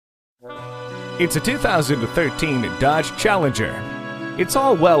It's a 2013 Dodge Challenger. It's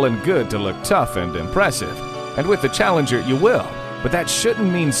all well and good to look tough and impressive, and with the Challenger you will, but that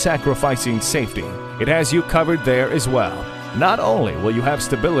shouldn't mean sacrificing safety. It has you covered there as well. Not only will you have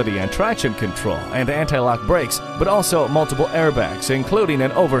stability and traction control and anti-lock brakes, but also multiple airbags, including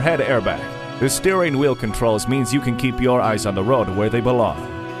an overhead airbag. The steering wheel controls means you can keep your eyes on the road where they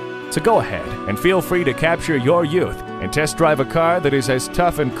belong. So go ahead and feel free to capture your youth and test drive a car that is as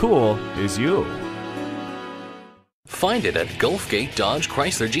tough and cool as you. Find it at Gulfgate Dodge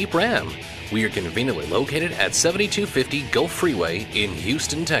Chrysler Jeep Ram. We are conveniently located at 7250 Gulf Freeway in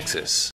Houston, Texas.